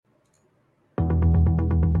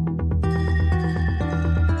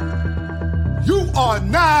are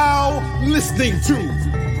now listening to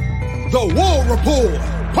the War Report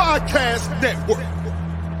Podcast Network.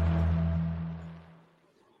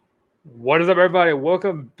 What is up, everybody?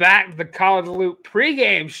 Welcome back to the College Loop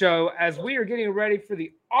pregame show as we are getting ready for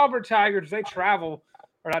the Auburn Tigers. They are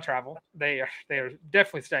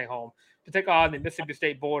definitely staying home to take on the Mississippi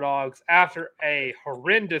State Bulldogs after a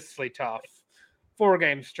horrendously tough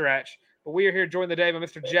four-game stretch. But we are here joined today by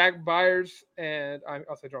Mr. Jack Byers, and I'm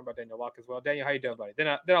also joined by Daniel Locke as well. Daniel, how you doing, buddy? Then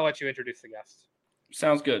I'll let you introduce the guests.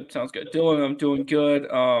 Sounds good. Dylan, I'm doing good.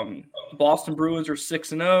 Boston Bruins are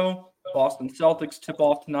 6-0. Boston Celtics tip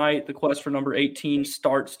off tonight. The quest for number 18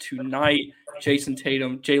 starts tonight. Jason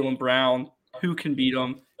Tatum, Jaylen Brown, who can beat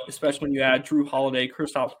them? Especially when you add Drew Holiday,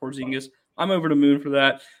 Kristaps Porzingis. I'm over the moon for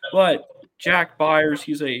that. But Jack Byers,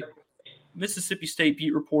 he's a Mississippi State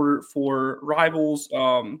beat reporter for Rivals,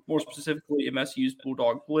 more specifically MSU's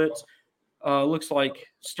Bulldog Blitz. Looks like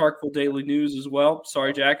Starkville Daily News as well.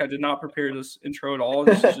 Sorry, Jack, I did not prepare this intro at all.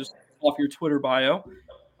 This is just off your Twitter bio.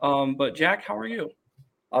 But Jack, how are you?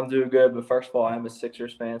 I'm doing good, but first of all, I'm a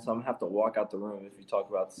Sixers fan, so I'm going to have to walk out the room if you talk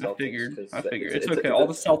about the Celtics. I figured. It's okay. All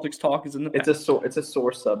the Celtics talk is in the past. It's a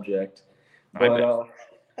sore subject. But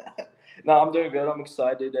no, I'm doing good. I'm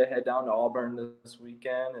excited to head down to Auburn this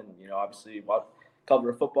weekend and, obviously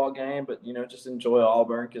cover a football game, but, just enjoy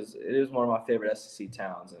Auburn because it is one of my favorite SEC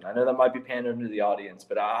towns. And I know that might be pandering to the audience,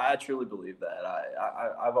 but I truly believe that.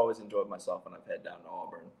 I've always enjoyed myself when I've head down to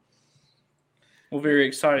Auburn. Well, very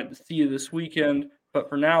excited to see you this weekend. But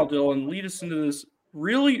for now, Dylan, lead us into this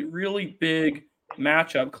really, really big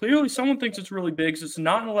matchup. Clearly, someone thinks it's really big because it's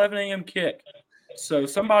not an 11 a.m. kick. So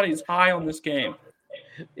somebody's high on this game.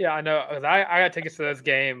 Yeah, I know. I got tickets to this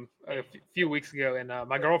game a few weeks ago, and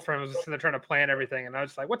my girlfriend was sitting there trying to plan everything. And I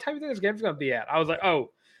was like, what time do you think this game's going to be at? I was like,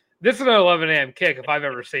 oh, this is an 11 a.m. kick if I've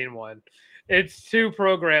ever seen one. It's two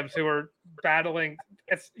programs who are battling.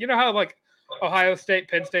 It's how like Ohio State,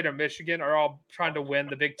 Penn State, or Michigan are all trying to win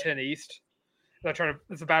the Big Ten East.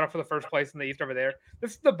 It's a battle for the first place in the East over there.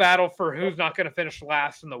 This is the battle for who's not going to finish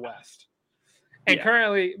last in the West. And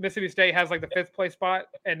currently, Mississippi State has like the fifth place spot,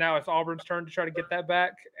 and now it's Auburn's turn to try to get that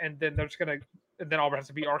back. And then then Auburn has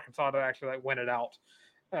to beat Arkansas to actually win it out.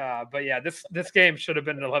 But yeah, this game should have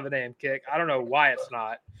been an 11 a.m. kick. I don't know why it's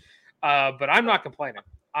not, but I'm not complaining.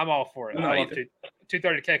 I'm all for it.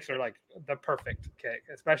 2:30 kicks are like the perfect kick,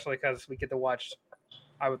 especially because we get to watch.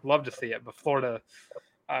 I would love to see it, but Florida.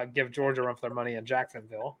 Give Georgia a run for their money in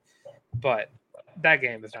Jacksonville. But that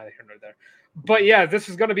game is neither here nor there. But, yeah, this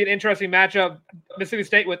is going to be an interesting matchup. Mississippi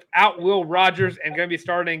State without Will Rogers and going to be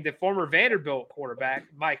starting the former Vanderbilt quarterback,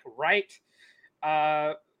 Mike Wright.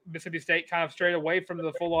 Mississippi State kind of strayed away from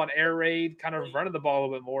the full-on air raid, kind of running the ball a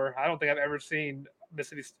little bit more. I don't think I've seen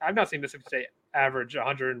Mississippi State average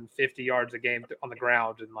 150 yards a game on the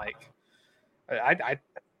ground. And,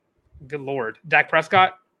 good Lord. Dak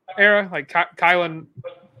Prescott era, like Kylan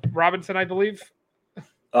Robinson, I believe.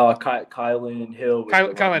 Kylan Hill.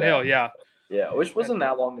 Kylan Hill, yeah. Yeah, which wasn't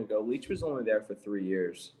that long ago. Leach was only there for 3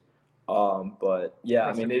 years. But, yeah,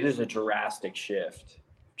 I mean, it is a drastic shift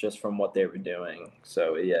just from what they were doing.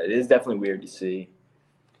 So, yeah, it is definitely weird to see.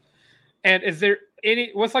 And is there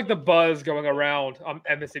what's like the buzz going around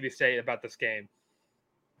at Mississippi State about this game?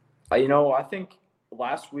 I think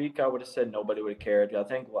last week I would have said nobody would have cared. I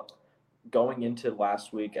think going into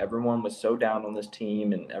last week, everyone was so down on this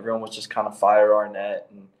team and everyone was just kind of fire Arnett.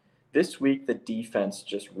 And this week, the defense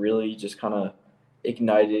just really kind of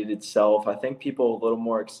ignited itself. I think people are a little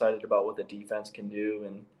more excited about what the defense can do.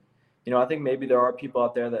 And, I think maybe there are people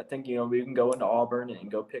out there that think, we can go into Auburn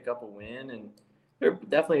and go pick up a win. And there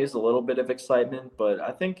definitely is a little bit of excitement. But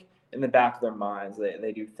I think in the back of their minds,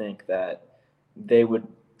 they do think that they would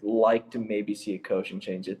like to maybe see a coaching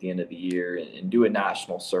change at the end of the year and do a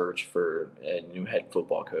national search for a new head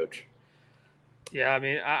football coach. Yeah, I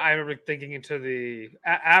mean, I remember thinking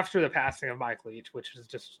after the passing of Mike Leach, which is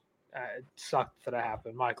just it sucked that it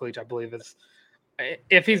happened. Mike Leach, I believe, is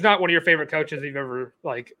if he's not one of your favorite coaches you've ever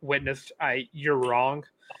witnessed, you're wrong.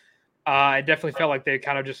 I definitely felt like they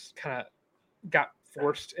kind of got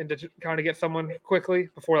forced into trying to get someone quickly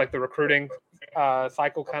before the recruiting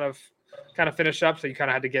cycle kind of finish up. So you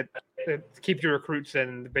kind of had to keep your recruits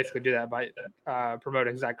and basically do that by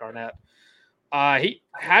promoting Zach Garnett. He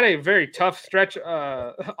had a very tough stretch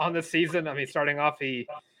on this season. I mean, starting off, he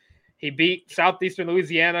beat Southeastern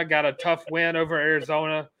Louisiana, got a tough win over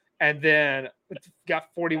Arizona, and then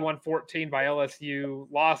got 41-14 by LSU,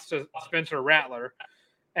 lost to Spencer Rattler,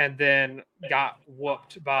 and then got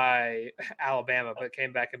whooped by Alabama, but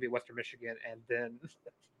came back and beat Western Michigan. And then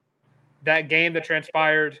that game that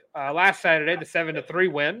transpired last Saturday, the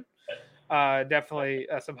 7-3 win, Definitely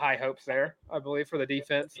some high hopes there, I believe, for the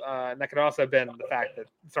defense. And that could also have been the fact that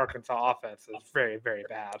this Arkansas offense is very, very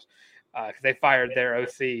bad because they fired their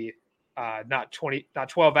OC not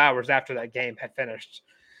 12 hours after that game had finished.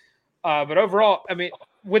 But overall, I mean,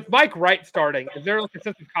 with Mike Wright starting, is there like a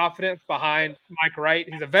sense of confidence behind Mike Wright?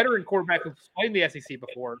 He's a veteran quarterback who's played in the SEC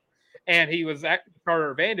before, and he was at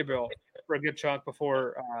starter at Vanderbilt for a good chunk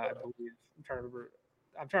before. I believe I'm trying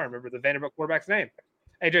to remember the Vanderbilt quarterback's name.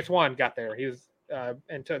 AJ Swan got there. He was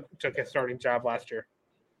and took his starting job last year.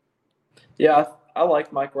 Yeah, I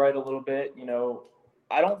like Mike Wright a little bit.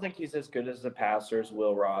 I don't think he's as good as the passer as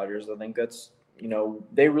Will Rogers. I think that's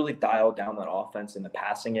they really dialed down that offense in the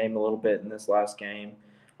passing game a little bit in this last game.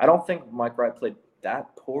 I don't think Mike Wright played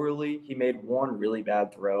that poorly. He made one really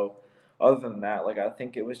bad throw. Other than that, I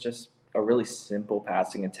think it was just a really simple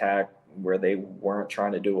passing attack where they weren't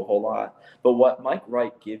trying to do a whole lot. But what Mike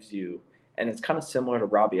Wright gives you, and it's kind of similar to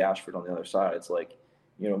Robbie Ashford on the other side, it's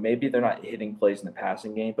maybe they're not hitting plays in the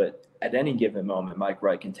passing game, but at any given moment, Mike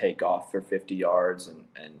Wright can take off for 50 yards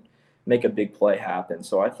and make a big play happen.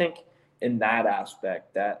 So I think in that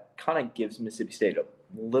aspect, that kind of gives Mississippi State a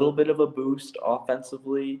little bit of a boost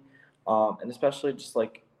offensively. And especially just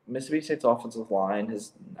Mississippi State's offensive line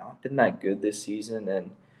has not been that good this season.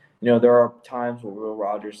 And, there are times where Will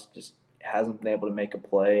Rogers just hasn't been able to make a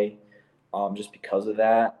play just because of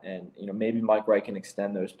that. And, maybe Mike Wright can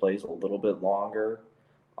extend those plays a little bit longer.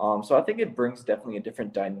 So I think it brings definitely a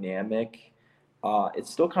different dynamic.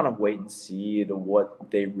 It's still kind of wait and see to what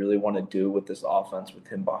they really want to do with this offense with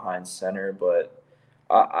him behind center. But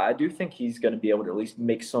I do think he's going to be able to at least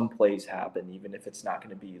make some plays happen, even if it's not going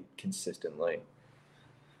to be consistently.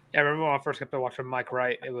 Yeah, I remember when I first got to watching Mike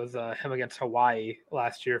Wright, it was him against Hawaii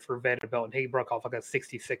last year for Vanderbilt, and he broke off like a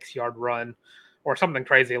 66-yard run or something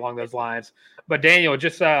crazy along those lines. But Daniel,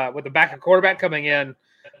 just with the backup quarterback coming in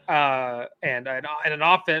and an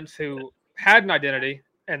offense who had an identity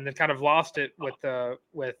and then kind of lost it with the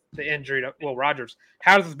injury to Will Rogers,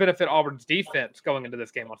 how does this benefit Auburn's defense going into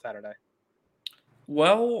this game on Saturday?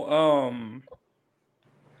 Well,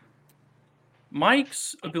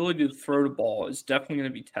 Mike's ability to throw the ball is definitely going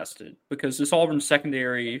to be tested because this Auburn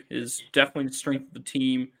secondary is definitely the strength of the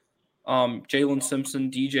team. Jalen Simpson,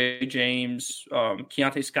 DJ James,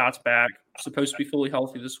 Keontae Scott's back, supposed to be fully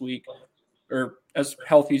healthy this week, or as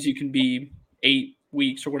healthy as you can be 8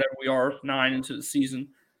 weeks or whatever we are, 9 into the season.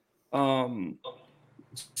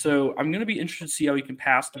 So I'm going to be interested to see how he can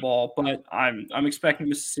pass the ball, but I'm expecting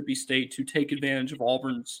Mississippi State to take advantage of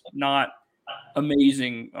Auburn's not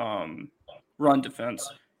amazing run defense.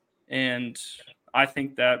 And I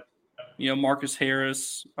think that, Marcus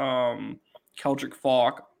Harris, Keldrick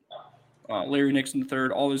Falk, Larry Nixon III,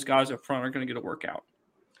 all those guys up front are going to get a workout.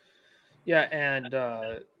 Yeah, and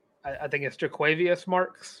I think it's Jaquavius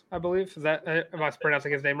Marks, I believe. Is that am I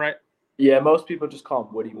pronouncing his name right? Yeah, most people just call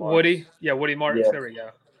him Woody Marks. Woody Marks. Yeah. There we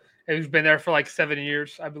go. And he's been there for like 7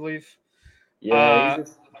 years, I believe. Yeah,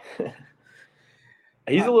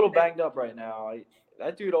 he's a little banged up right now.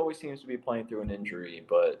 That dude always seems to be playing through an injury,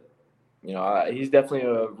 but he's definitely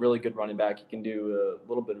a really good running back. He can do a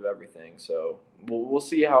little bit of everything. So we'll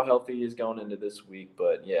see how healthy he is going into this week.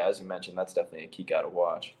 But yeah, as you mentioned, that's definitely a key guy to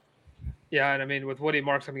watch. Yeah, and I mean with Woody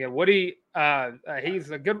Marks, Woody,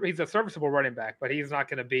 he's a serviceable running back, but he's not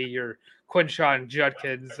going to be your Quinshon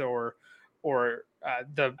Judkins or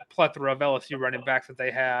the plethora of LSU running backs that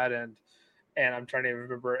they had, and I'm trying to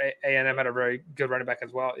remember A&M had a very good running back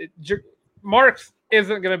as well. Marks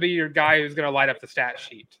isn't going to be your guy who's going to light up the stat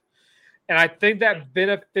sheet, and I think that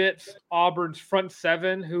benefits Auburn's front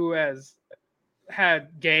seven, who has had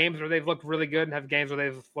games where they've looked really good and have games where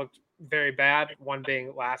they've looked very bad. One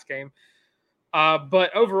being last game.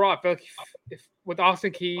 But overall, I feel like if with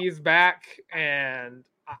Austin Keys back and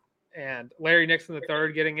Larry Nixon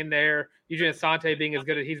III getting in there, Eugene Asante being as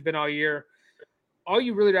good as he's been all year, all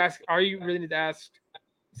you really need to ask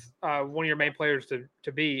one of your main players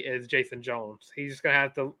to be is Jason Jones. He's just going to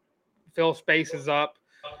have to fill spaces up.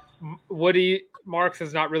 Woody Marks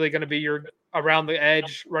is not really going to be your around the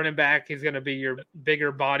edge running back. He's going to be your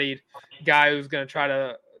bigger bodied guy who's going to try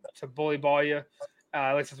to bully ball you.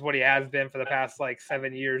 At least that's what he has been for the past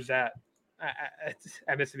 7 years at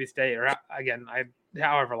Mississippi State, or again,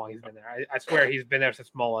 however long he's been there. I swear he's been there since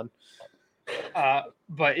Mullen.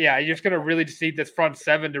 But yeah, you're just going to really just need this front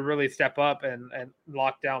seven to really step up and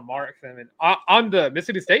lock down Marks. I mean, on the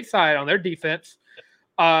Mississippi State side, on their defense,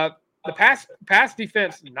 the pass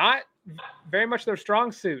defense not very much their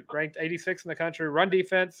strong suit. Ranked 86 in the country. Run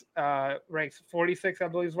defense ranks 46, I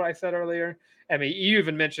believe is what I said earlier. I mean, you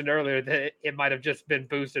even mentioned earlier that it might have just been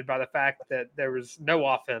boosted by the fact that there was no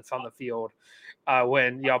offense on the field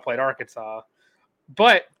when y'all played Arkansas.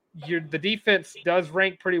 But the defense does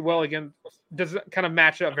rank pretty well against, does kind of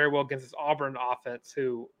match up very well against this Auburn offense,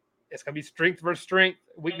 who it's going to be strength versus strength,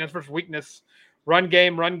 weakness versus weakness, run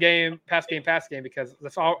game, pass game, because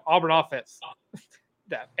that's all Auburn offense.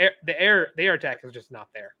 The air attack is just not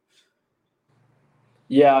there.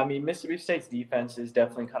 Yeah, I mean, Mississippi State's defense is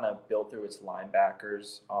definitely kind of built through its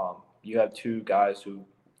linebackers. You have two guys who,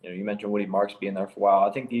 you mentioned Woody Marks being there for a while.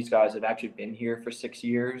 I think these guys have actually been here for 6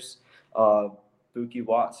 years. Buki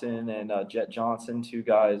Watson and Jet Johnson, two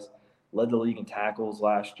guys led the league in tackles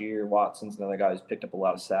last year. Watson's another guy who's picked up a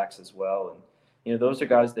lot of sacks as well. And, those are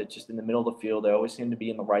guys that just in the middle of the field, they always seem to be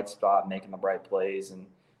in the right spot, making the right plays and,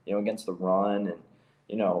 against the run.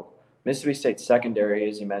 And, Mississippi State's secondary,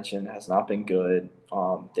 as you mentioned, has not been good.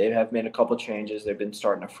 They have made a couple of changes. They've been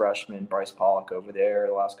starting a freshman, Bryce Pollock, over there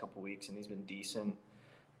the last couple of weeks, and he's been decent.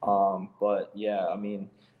 But, yeah, I mean,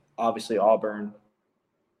 obviously Auburn,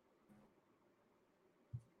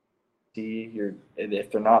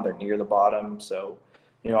 if they're not, they're near the bottom. So,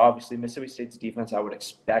 obviously Mississippi State's defense I would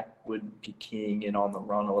expect would be keying in on the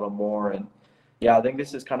run a little more. And, yeah, I think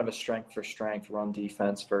this is kind of a strength for strength run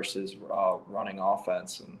defense versus running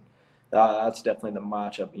offense. And that's definitely the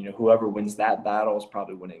matchup. Whoever wins that battle is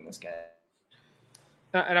probably winning this game.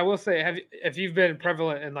 And I will say, if you've been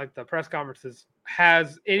prevalent in like the press conferences,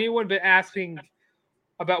 has anyone been asking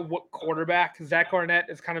about what quarterback Zach Arnett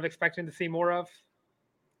is kind of expecting to see more of?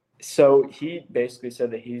 So he basically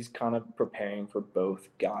said that he's kind of preparing for both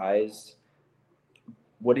guys.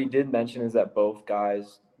 What he did mention is that both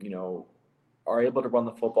guys, are able to run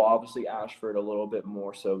the football. Obviously Ashford a little bit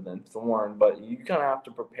more so than Thorne, but you kind of have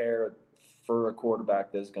to prepare for a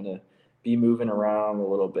quarterback that's going to be moving around a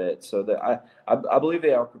little bit. So that I believe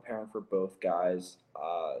they are preparing for both guys.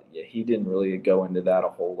 He didn't really go into that a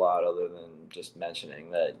whole lot other than just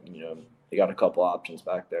mentioning that, they got a couple options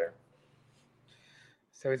back there.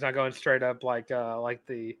 So he's not going straight up like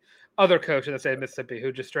the other coach in the state of Mississippi,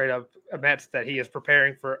 who just straight up admits that he is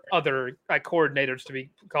preparing for other coordinators to be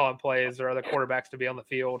calling plays or other quarterbacks to be on the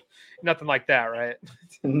field. Nothing like that, right?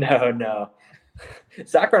 No.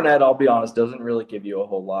 Zach Arnett, I'll be honest, doesn't really give you a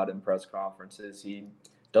whole lot in press conferences. He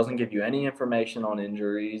doesn't give you any information on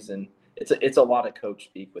injuries, and it's a lot of coach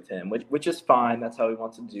speak with him, which is fine. That's how he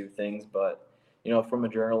wants to do things. But from a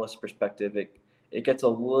journalist perspective, it gets a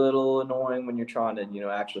little annoying when you're trying to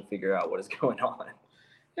actually figure out what is going on.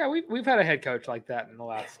 Yeah, we've had a head coach like that in the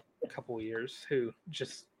last couple of years who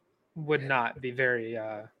just would not be very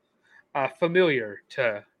familiar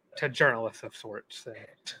to journalists of sorts.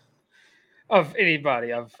 Of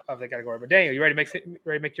anybody of the category. But Daniel, you ready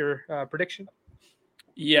to make your prediction?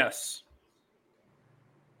 Yes.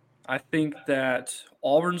 I think that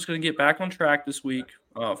Auburn's going to get back on track this week.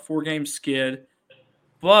 4-game skid,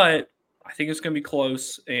 but I think it's going to be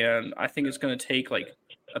close, and I think it's going to take like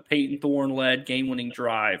a Peyton Thorne-led game-winning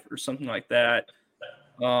drive or something like that.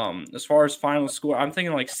 As far as final score, I'm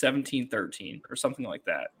thinking like 17-13 or something like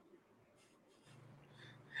that.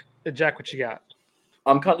 Jack, what you got?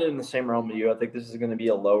 I'm kind of in the same realm with you. I think this is going to be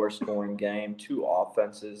a lower scoring game. Two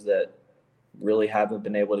offenses that really haven't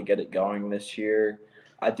been able to get it going this year.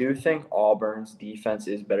 I do think Auburn's defense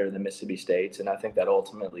is better than Mississippi State's, and I think that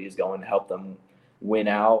ultimately is going to help them win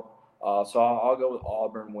out. So I'll go with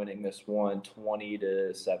Auburn winning this one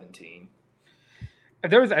 20-17. If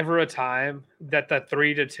there was ever a time that the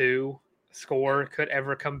 3-2 score could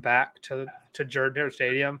ever come back to Jordan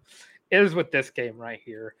Stadium, it is with this game right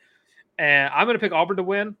here. And I'm going to pick Auburn to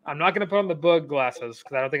win. I'm not going to put on the bug glasses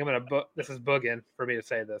because I don't think I'm going to this is bugging for me to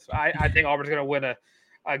say this. I think Auburn's going to win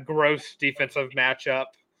a gross defensive matchup,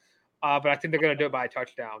 but I think they're going to do it by a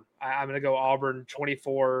touchdown. I'm going to go Auburn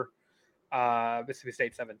 24, Mississippi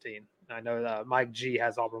State 17. I know that Mike G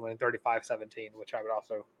has Auburn winning 35-17, which I would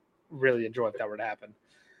also really enjoy if that were to happen.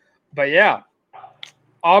 But yeah,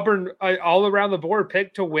 Auburn all around the board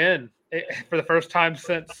picked to win for the first time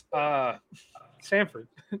since Stanford,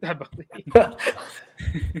 I believe.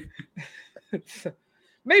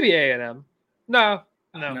 Maybe A&M. No,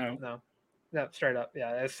 straight up.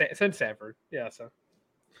 Yeah, it's in Stanford. Yeah, so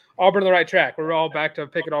Auburn on the right track. We're all back to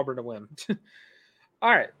picking Auburn to win. All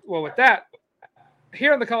right. Well, with that,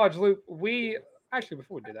 here on the College Loop, before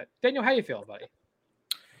we do that, Daniel, how you feeling, buddy?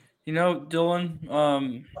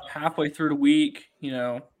 Dylan, halfway through the week,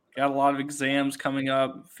 got a lot of exams coming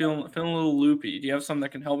up, feeling a little loopy. Do you have something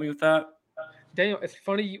that can help me with that? Daniel, it's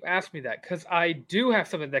funny you asked me that because I do have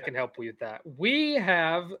something that can help you with that. We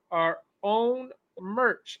have our own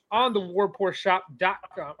merch on the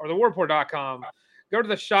warreportshop.com or the warreport.com Go to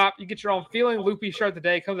the shop. You get your own Feeling Loopy shirt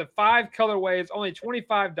today. Comes in 5 colorways, only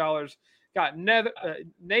 $25. Got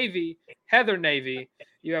navy, heather navy.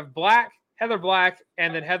 You have black, heather black,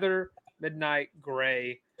 and then heather midnight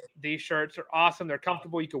gray. These shirts are awesome. They're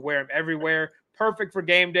comfortable. You can wear them everywhere. Perfect for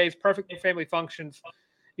game days. Perfect for family functions.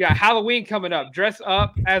 You got Halloween coming up. Dress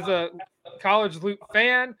up as a College Loop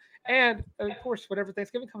fan. And, of course, whatever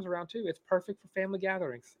Thanksgiving comes around, too. It's perfect for family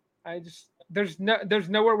gatherings. There's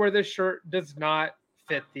nowhere where this shirt does not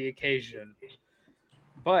fit the occasion.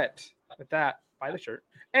 But with that, buy the shirt.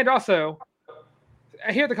 And also,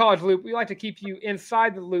 here at the College Loop, we like to keep you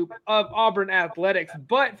inside the loop of Auburn athletics.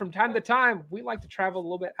 But from time to time, we like to travel a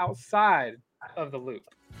little bit outside of the loop.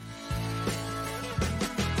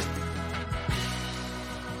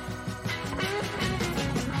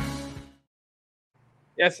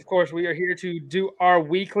 Yes, of course, we are here to do our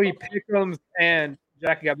weekly pick'ems. And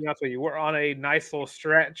Jackie, I'll be honest with you, we're on a nice little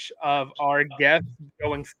stretch of our guests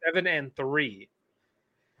going 7-3.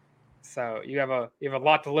 So you have a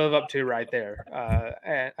lot to live up to right there.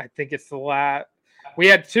 And I think it's the last. We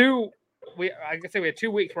had 2 weeks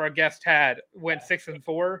where our guest went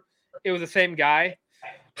 6-4. It was the same guy,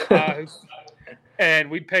 and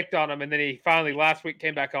we picked on him. And then he finally last week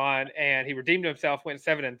came back on, and he redeemed himself, went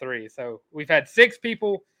 7-3. So we've had 6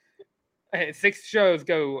 shows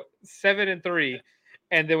go 7-3,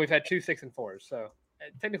 and then we've had 2 6-4s. So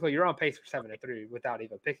technically, you're on pace for 7-3 without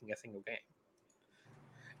even picking a single game.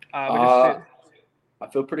 I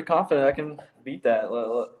feel pretty confident I can beat that.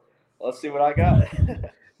 Let's see what I got.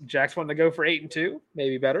 Jack's wanting to go for 8-2,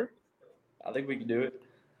 maybe better. I think we can do it.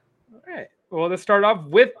 All right. Well, let's start off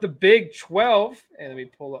with the Big 12. And let me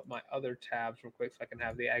pull up my other tabs real quick so I can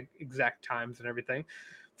have the exact times and everything.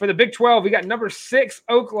 For the Big 12, we got number 6,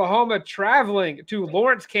 Oklahoma, traveling to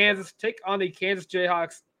Lawrence, Kansas, take on the Kansas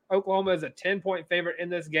Jayhawks. Oklahoma is a 10-point favorite in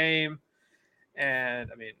this game. And,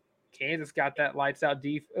 I mean, Kansas got that lights out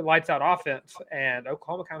offense, and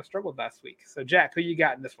Oklahoma kind of struggled last week. So, Jack, who you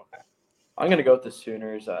got in this one? I'm going to go with the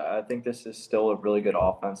Sooners. I think this is still a really good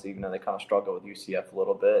offense, even though they kind of struggle with UCF a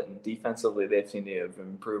little bit. And defensively, they seem to have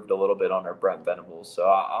improved a little bit on their Brent Venables. So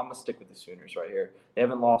I'm going to stick with the Sooners right here. They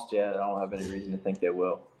haven't lost yet. I don't have any reason to think they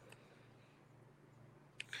will.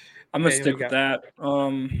 I'm going to stick with that.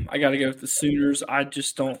 I got to go with the Sooners. I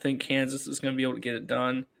just don't think Kansas is going to be able to get it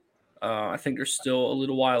done. I think they're still a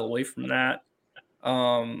little while away from that.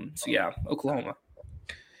 Oklahoma.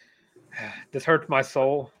 This hurts my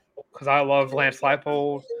soul because I love Lance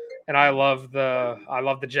Leipold and I love the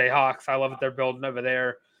Jayhawks. I love what they're building over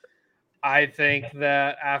there. I think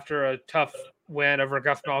that after a tough win over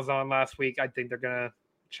Gus Malzahn last week, I think they're going to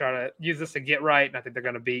try to use this to get right, and I think they're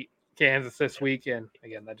going to beat Kansas this week. And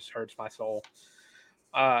again, that just hurts my soul.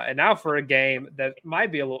 And now for a game that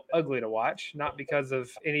might be a little ugly to watch, not because of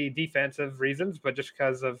any defensive reasons, but just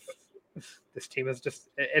because of this team is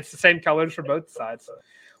it's the same colors for both sides.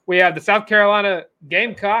 We have the South Carolina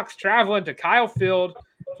Gamecocks traveling to Kyle Field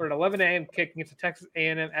for an 11 a.m. kick against the Texas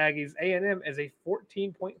A&M Aggies. A&M is a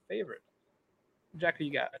 14-point favorite. Jack, who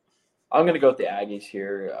you got? I'm going to go with the Aggies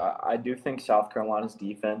here. I do think South Carolina's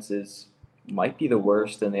defense might be the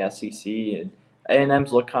worst in the SEC, and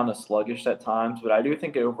A&M's look kind of sluggish at times, but I do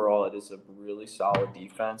think overall it is a really solid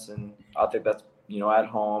defense, and I think that's, at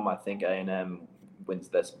home, I think A&M wins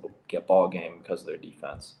this ball game because of their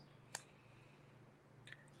defense.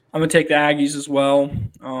 I'm going to take the Aggies as well.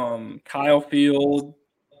 Kyle Field,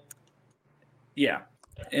 yeah,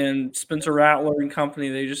 and Spencer Rattler and company,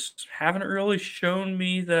 they just haven't really shown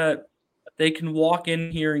me that they can walk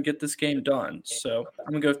in here and get this game done. So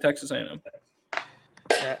I'm going to go with Texas A&M.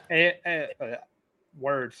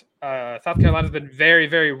 Words. South Carolina's been very,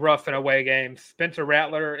 very rough in away games. Spencer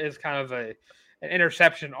Rattler is kind of an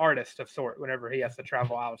interception artist of sort whenever he has to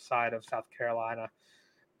travel outside of South Carolina.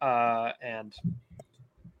 And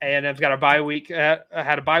A&M's got a bye week. Had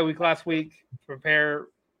a bye week last week to prepare.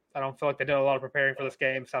 I don't feel like they did a lot of preparing for this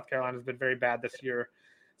game. South Carolina's been very bad this year.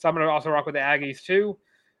 So I'm going to also rock with the Aggies too.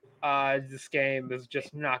 This game is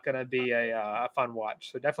just not going to be a fun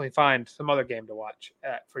watch. So definitely find some other game to watch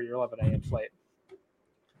for your 11 a.m. slate.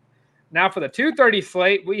 Now for the 2:30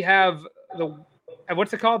 slate, we have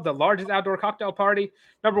what's it called? The largest outdoor cocktail party.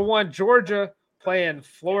 Number 1, Georgia playing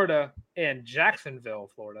Florida in Jacksonville,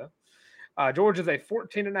 Florida. Georgia's a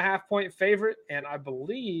 14.5-point favorite, and I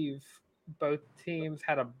believe both teams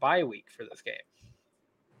had a bye week for this game.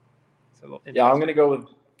 Yeah, I'm going to go with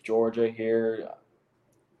Georgia here.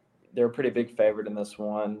 They're a pretty big favorite in this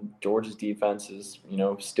one. Georgia's defense is,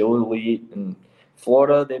 still elite. And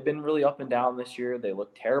Florida, they've been really up and down this year. They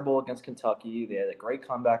looked terrible against Kentucky. They had a great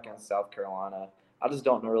comeback against South Carolina. I just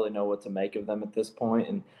don't really know what to make of them at this point.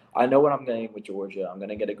 And I know what I'm getting with Georgia. I'm going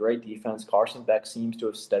to get a great defense. Carson Beck seems to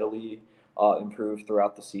have steadily improved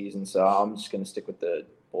throughout the season, so I'm just going to stick with the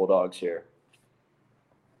Bulldogs here.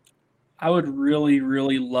 I would really,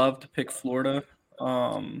 really love to pick Florida.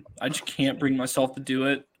 I just can't bring myself to do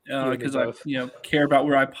it because I care about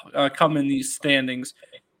where I come in these standings.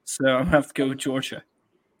 So I'm going to have to go with Georgia.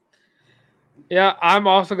 Yeah, I'm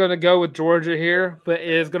also going to go with Georgia here, but it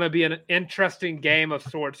is going to be an interesting game of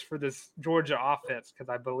sorts for this Georgia offense because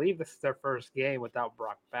I believe this is their first game without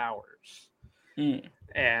Brock Bowers.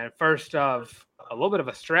 And first of a little bit of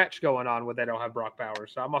a stretch going on when they don't have Brock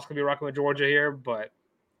Bowers. So I'm also going to be rocking with Georgia here, but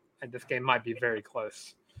this game might be very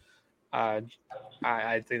close. I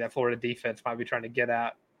think that Florida defense might be trying to get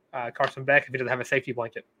at Carson Beck if he doesn't have a safety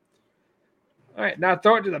blanket. All right, now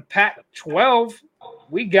throw it to the Pac-12.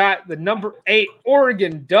 We got the number 8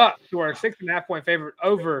 Oregon Ducks, who are a 6.5-point favorite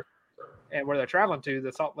over, and where they're traveling to,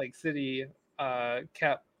 the Salt Lake City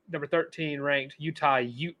kept number 13 ranked Utah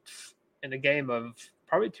Utes in a game of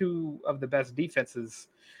probably 2 of the best defenses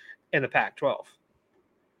in the Pac-12.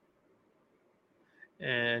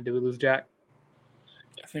 And did we lose Jack?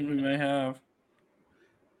 I think we may have.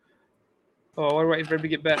 Oh, we're waiting for him to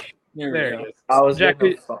get back. There he is. I was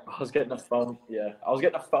getting a phone. Yeah, I was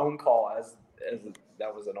getting a phone call as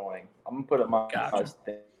that was annoying. I'm gonna put it my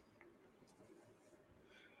thing.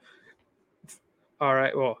 All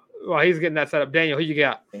right. Well, while he's getting that set up, Daniel, who you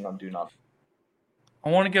got? I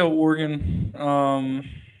want to go Oregon.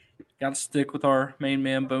 Got to stick with our main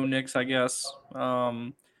man, Bo Nix, I guess. So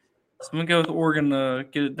I'm gonna go with Oregon to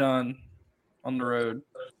get it done on the road.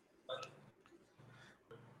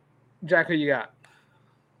 Jack, who you got?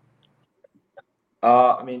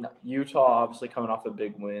 I mean, Utah obviously coming off a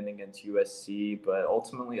big win against USC, but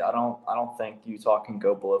ultimately, I don't think Utah can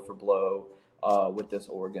go blow for blow with this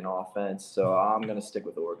Oregon offense. So I'm going to stick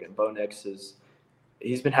with Oregon. Bo Nix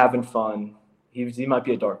he's been having fun. He might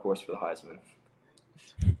be a dark horse for the Heisman.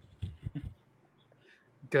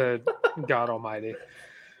 Good God Almighty!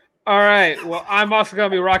 All right. Well, I'm also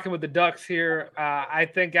going to be rocking with the Ducks here. I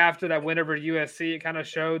think after that win over USC, it kind of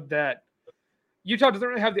showed that Utah doesn't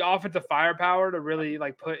really have the offensive firepower to really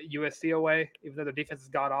put USC away, even though their defense is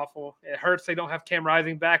god awful. It hurts they don't have Cam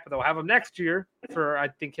Rising back, but they'll have him next year for I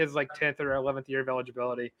think his 10th or 11th year of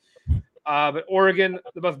eligibility. But Oregon,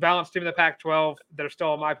 the most balanced team in the Pac-12, they're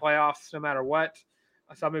still in my playoffs no matter what.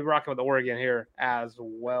 So I'm gonna be rocking with Oregon here as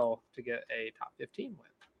well to get a top 15 win.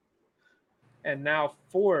 And now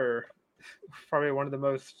for probably one of the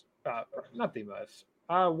most, not the most,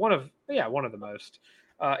 one of the most.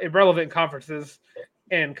 Irrelevant conferences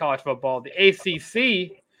in college football. The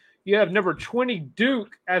ACC, you have number 20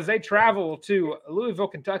 Duke as they travel to Louisville,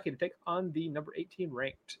 Kentucky to take on the number 18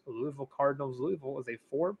 ranked Louisville Cardinals. Louisville is a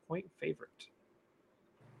 4-point favorite.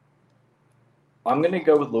 I'm going to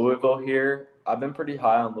go with Louisville here. I've been pretty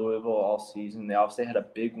high on Louisville all season. They obviously had a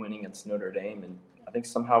big win against Notre Dame and I think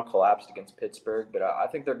somehow collapsed against Pittsburgh, but I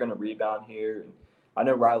think they're going to rebound here. I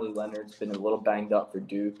know Riley Leonard's been a little banged up for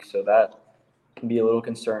Duke, so that can be a little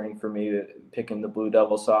concerning for me picking the Blue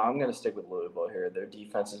Devils. So I'm going to stick with Louisville here. Their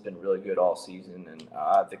defense has been really good all season, and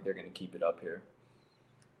I think they're going to keep it up here.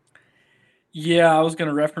 Yeah, I was going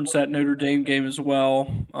to reference that Notre Dame game as well.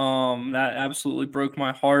 That absolutely broke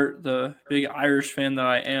my heart, the big Irish fan that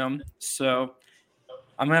I am. So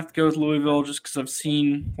I'm going to have to go with Louisville just because I've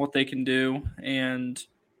seen what they can do. And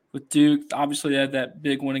with Duke, obviously they had that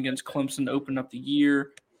big win against Clemson to open up the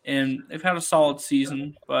year. And they've had a solid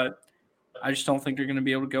season, but I just don't think they're going to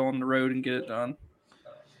be able to go on the road and get it done.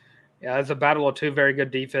 Yeah, it's a battle of 2 very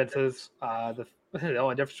good defenses. The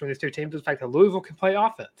only difference between these 2 teams is the fact that Louisville can play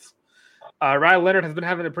offense. Riley Leonard has been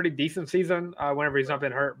having a pretty decent season whenever he's not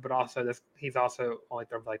been hurt, but also he's also only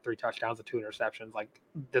thrown 3 touchdowns and 2 interceptions.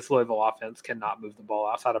 This Louisville offense cannot move the ball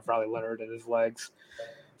outside of Riley Leonard and his legs.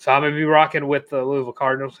 So I'm going to be rocking with the Louisville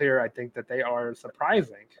Cardinals here. I think that they are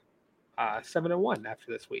surprising 7-1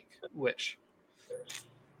 after this week, which –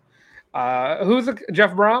 who's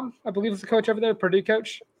Jeff Brom? I believe is the coach over there, Purdue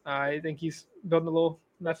coach. I think he's building a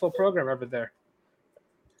nice little program over there.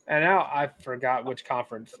 And now I forgot which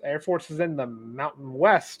conference. Air Force is in the Mountain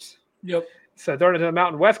West. Yep. So throwing into the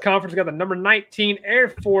Mountain West Conference, we got the number 19 Air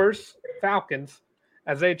Force Falcons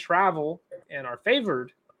as they travel and are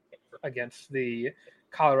favored against the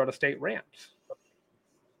Colorado State Rams.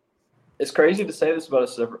 It's crazy to say this about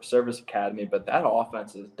a service academy, but that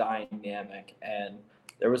offense is dynamic. And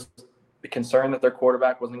there was the concern that their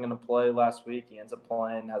quarterback wasn't going to play last week. He ends up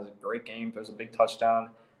playing, has a great game, throws a big touchdown.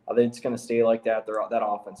 I think it's going to stay like that. That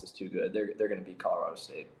offense is too good. They're going to beat Colorado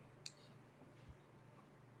State.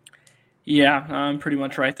 Yeah, I'm pretty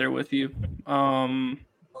much right there with you.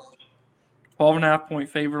 12.5 point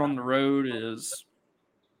favorite on the road is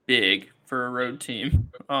big for a road team.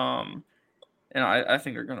 And I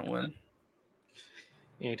think they're going to win.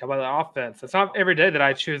 You talk about the offense. It's not every day that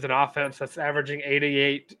I choose an offense that's averaging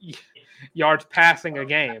 88 yards passing a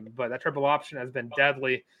game, but that triple option has been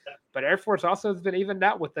deadly. But Air Force also has been evened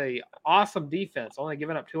out with a awesome defense, only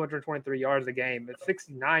giving up 223 yards a game. It's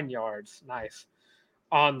 69 yards, nice,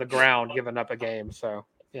 on the ground, giving up a game. So,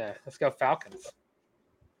 yeah, let's go Falcons.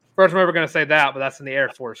 First, I'm ever going to say that, but that's in the Air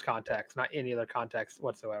Force context, not any other context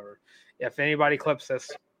whatsoever. If anybody clips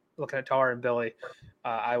this, looking at Tar and Billy,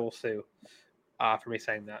 I will sue for me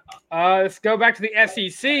saying that. Let's go back to the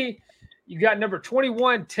SEC. You got number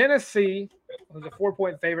 21, Tennessee, who's a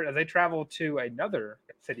 4-point favorite as they travel to another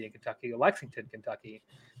city in Kentucky, Lexington, Kentucky,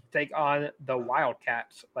 to take on the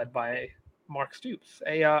Wildcats, led by Mark Stoops,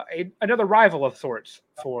 another rival of sorts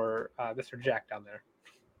for Mr. Jack down there.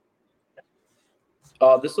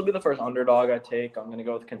 This will be the first underdog I take. I'm going to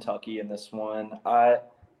go with Kentucky in this one.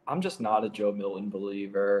 I'm just not a Joe Milton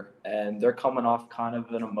believer, and they're coming off kind of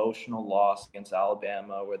an emotional loss against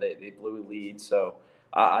Alabama where they blew a lead. So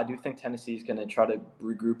I do think Tennessee's going to try to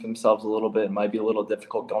regroup themselves a little bit. It might be a little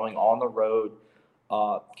difficult going on the road.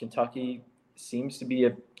 Kentucky seems to be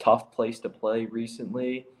a tough place to play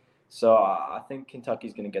recently. So I think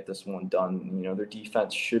Kentucky's going to get this one done. You know, their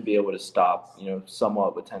defense should be able to stop,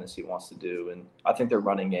 somewhat what Tennessee wants to do. And I think their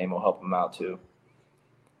running game will help them out too.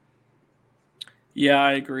 Yeah,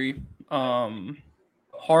 I agree.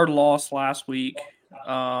 Hard loss last week.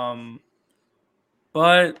 But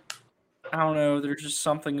I don't know. There's just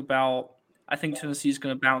something about I think Tennessee's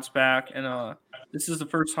going to bounce back. And this is the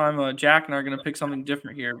first time Jack and I are going to pick something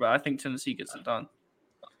different here. But I think Tennessee gets it done.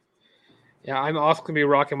 Yeah, I'm also going to be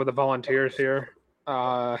rocking with the Volunteers here.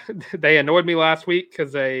 They annoyed me last week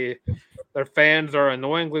because their fans are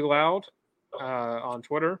annoyingly loud on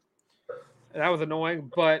Twitter. And that was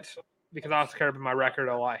annoying, but because I also care about my record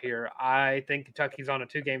a lot here, I think Kentucky's on a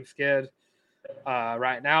 2-game skid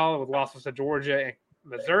right now with losses to Georgia and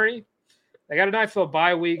Missouri. They got a nice little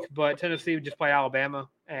bye week, but Tennessee would just play Alabama,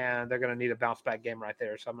 and they're going to need a bounce-back game right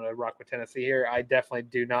there. So I'm going to rock with Tennessee here. I definitely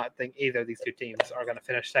do not think either of these two teams are going to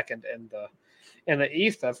finish second in the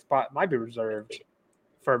East. That spot might be reserved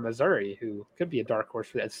for Missouri, who could be a dark horse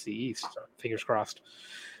for the SEC East. Fingers crossed.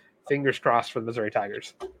 Fingers crossed for the Missouri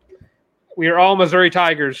Tigers. We are all Missouri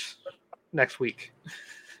Tigers next week,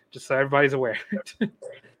 just so everybody's aware.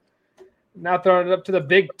 Now throwing it up to the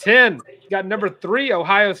Big Ten. You got number 3,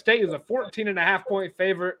 Ohio State, who's a 14.5-point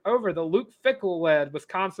favorite over the Luke Fickell-led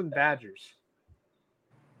Wisconsin Badgers.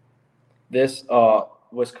 This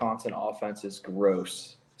Wisconsin offense is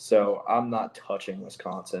gross, so I'm not touching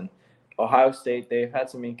Wisconsin. Ohio State, they've had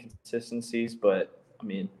some inconsistencies, but,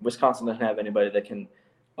 Wisconsin doesn't have anybody that can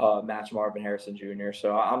match Marvin Harrison Jr.,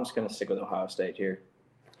 so I'm just going to stick with Ohio State here.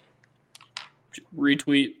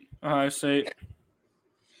 Retweet Ohio State.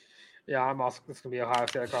 Yeah, I'm also just going to be Ohio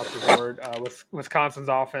State across the board. Wisconsin's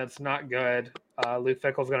offense, not good. Luke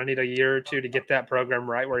Fickell's going to need a year or two to get that program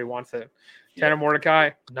right where he wants it. Yeah. Tanner Mordecai,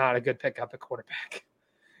 not a good pickup at quarterback.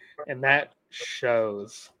 And that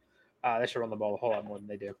shows. They should run the ball a whole lot more than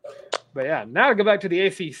they do. But, yeah, now to go back to the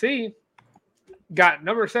ACC. Got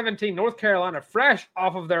number 17, North Carolina, fresh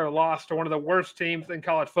off of their loss to one of the worst teams in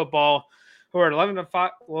college football, who are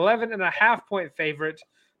 11.5-point favorite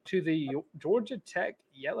to the Georgia Tech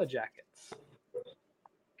Yellow Jackets.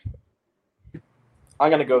 I'm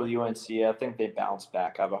going to go with UNC. I think they bounce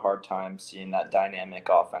back. I have a hard time seeing that dynamic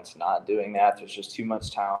offense not doing that. There's just too much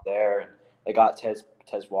talent there. And they got Tez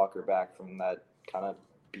Walker back from that kind of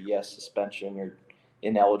BS suspension or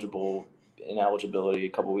ineligibility a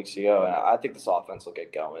couple weeks ago. And I think this offense will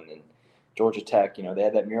get going. And Georgia Tech, they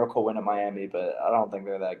had that miracle win at Miami, but I don't think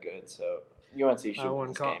they're that good. So UNC should win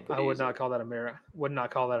this game pretty would easy. not call that a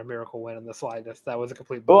miracle win in the slightest. That was a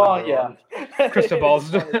complete blunder. Well, yeah. Crystal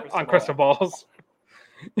balls on crystal balls.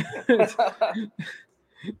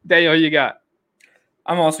 Daniel, you got?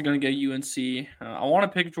 I'm also going to get UNC. I want to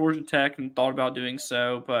pick Georgia Tech and thought about doing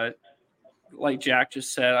so, but like Jack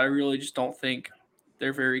just said, I really just don't think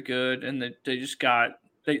they're very good, and they just got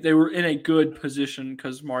they were in a good position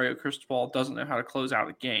because Mario Cristobal doesn't know how to close out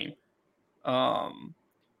a game.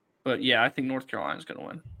 But yeah, I think North Carolina's going to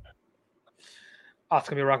win. I was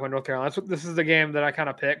going to be rocking with North Carolina. This is the game that I kind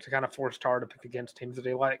of picked to kind of force Tar to pick against teams that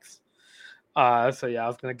he likes. So yeah, I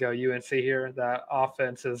was going to go UNC here. That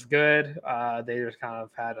offense is good. They just kind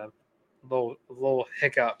of had a little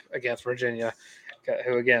hiccup against Virginia,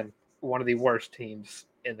 who again, one of the worst teams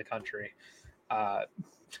in the country.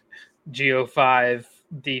 Go5,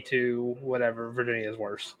 D2, whatever. Virginia is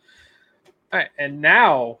worse. All right, and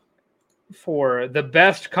now for the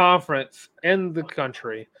best conference in the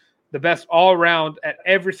country, the best all around at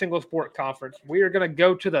every single sport conference, we are going to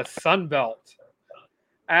go to the Sun Belt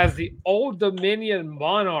as the Old Dominion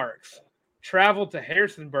Monarchs travel to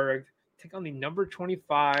Harrisonburg, take on the number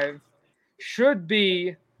 25, should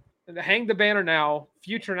be, hang the banner now,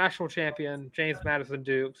 future national champion James Madison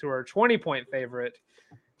Dukes, who are a 20-point favorite.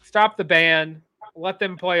 Stop the ban, let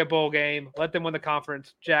them play a bowl game, let them win the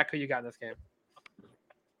conference. Jack, who you got in this game?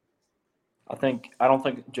 I don't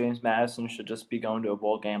think James Madison should just be going to a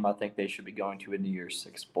bowl game. I think they should be going to a New Year's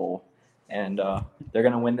Six bowl, and they're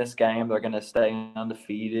going to win this game. They're going to stay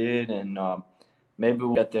undefeated, and maybe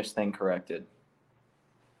we'll get this thing corrected.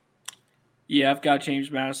 Yeah, I've got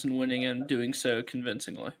James Madison winning and doing so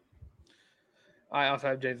convincingly. I also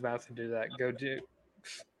have James Madison do that. Go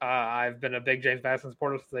Dukes. I've been a big James Madison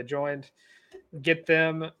supporter since they joined. Get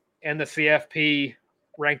them in the CFP,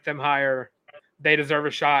 rank them higher. They deserve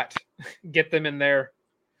a shot. Get them in there,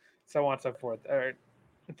 so on and so forth. Or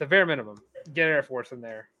at the bare minimum, get Air Force in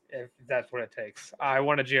there if that's what it takes. I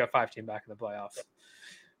want a GO5 team back in the playoffs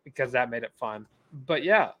because that made it fun. But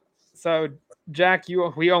yeah, so Jack,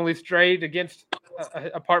 we only strayed against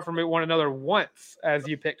apart from one another once as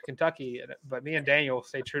you picked Kentucky, but me and Daniel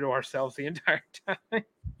stayed true to ourselves the entire time.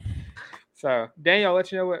 So Daniel, I'll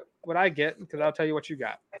let you know what I get because I'll tell you what you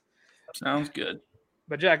got. Sounds good.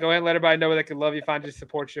 But Jack, go ahead and let everybody know where they can love you, find you,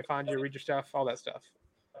 support you, find you, read your stuff, all that stuff.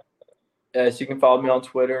 So you can follow me on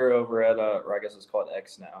Twitter over at, or I guess it's called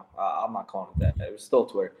X now. I'm not calling it that. It was still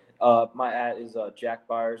Twitter. My @ is Jack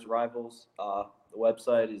Byers Rivals. The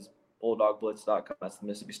website is bulldogblitz.com. That's the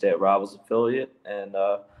Mississippi State Rivals affiliate. And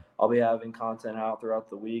I'll be having content out throughout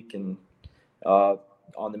the week and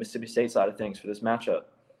on the Mississippi State side of things for this matchup.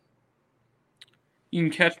 You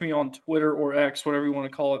can catch me on Twitter or X, whatever you want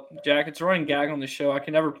to call it. Jack, it's a running gag on the show. I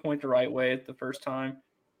can never point the right way at the first time.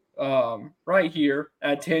 Right here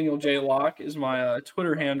at Daniel J. Locke is my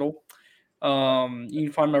Twitter handle. You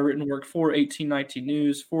can find my written work for 1819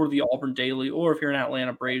 News, for the Auburn Daily, or if you're an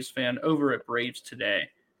Atlanta Braves fan, over at Braves Today.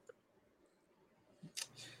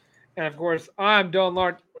 And of course, I'm Dylan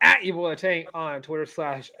Lark at Evil Tank on Twitter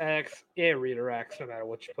 /X. It redirects no matter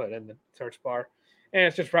what you put in the search bar. And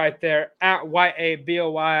it's just right there at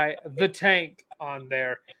YABOY the Tank on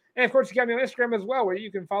there. And of course, you got me on Instagram as well, where you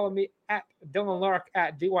can follow me at Dylan Lark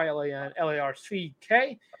at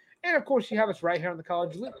DYLANLARCK. And of course, you have us right here on the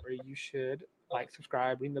College Loop, where you should like,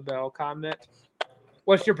 subscribe, ring the bell, comment.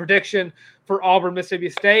 What's your prediction for Auburn, Mississippi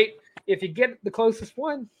State? If you get the closest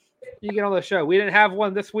one, you get on the show. We didn't have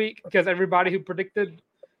one this week because everybody who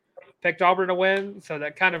picked Auburn to win, so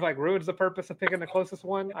that kind of like ruins the purpose of picking the closest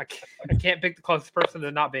one. I can't pick the closest person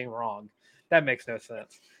to not being wrong. That makes no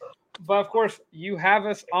sense. But of course, you have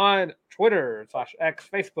us on Twitter /X,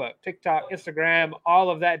 Facebook, TikTok, Instagram, all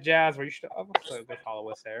of that jazz, where you should also go follow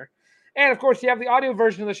us there. And of course, you have the audio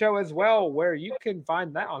version of the show as well, where you can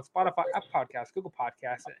find that on Spotify, Apple Podcasts, Google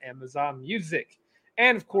Podcasts, and Amazon Music.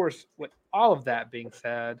 And of course, with all of that being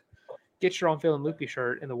said, get your own Feeling Loopy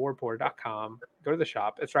shirt in the warreporter.com. Go to the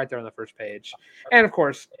shop. It's right there on the first page. And of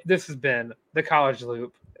course, this has been the College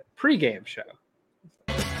Loop pregame show.